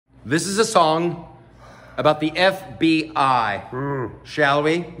This is a song about the FBI. Shall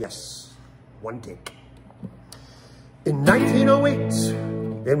we? Yes. One take. In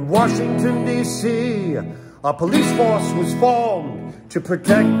 1908, in Washington, D.C., a police force was formed to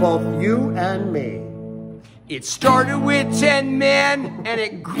protect both you and me. It started with 10 men, and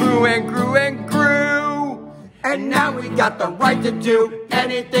it grew and grew and grew. And now we got the right to do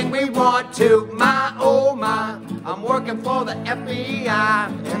anything we want to. My, oh my, I'm working for the FBI.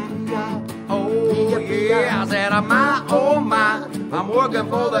 Oh yeah, I said, my, oh my, I'm working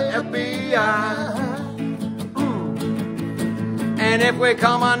for the FBI. And if we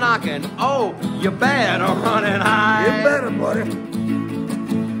come a knocking, oh, you better run and hide. You better, buddy.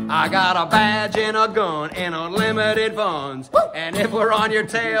 I got a badge and a gun and unlimited funds. Woo! And if we're on your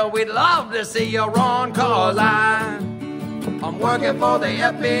tail, we'd love to see you run, cause I'm working for the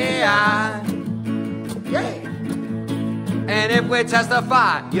FBI. Yeah. And if we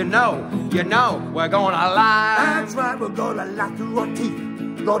testify, you know, we're gonna lie. That's right, we're gonna lie through our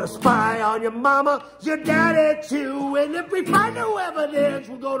teeth. Gonna spy on your mama, your daddy too. And if we find no evidence,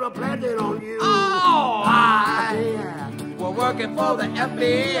 we're gonna plant it on you. Oh, yeah. We're working for the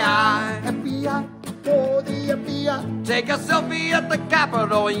FBI. FBI, for the FBI. Take a selfie at the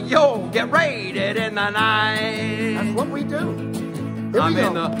Capitol and you'll get raided in the night. That's what we do. I'm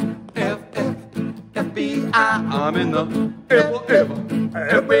in the FBI. I'm in the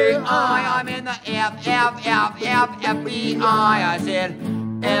FBI. I'm in the FBI. I said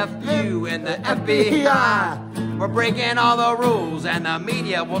F you in the FBI. We're breaking all the rules and the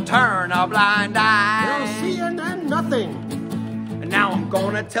media will turn a blind eye. No CNN, nothing. And now I'm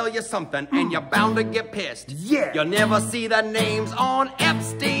gonna tell you something, and you're bound to get pissed. Yeah. You'll never see the names on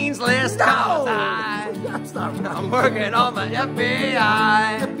Epstein's list. No! That's not right. I'm working on the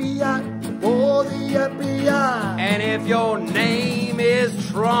FBI. FBI, for the FBI. And if your name is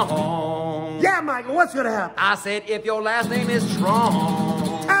Strong. Yeah, Michael, what's gonna happen? I said if your last name is Strong.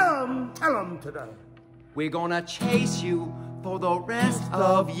 Tell him today. We're gonna chase you for the rest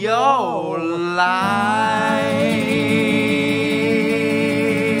of your life.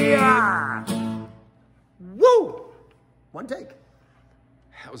 Woo! One take.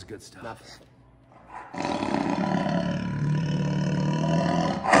 That was good stuff. Nothing.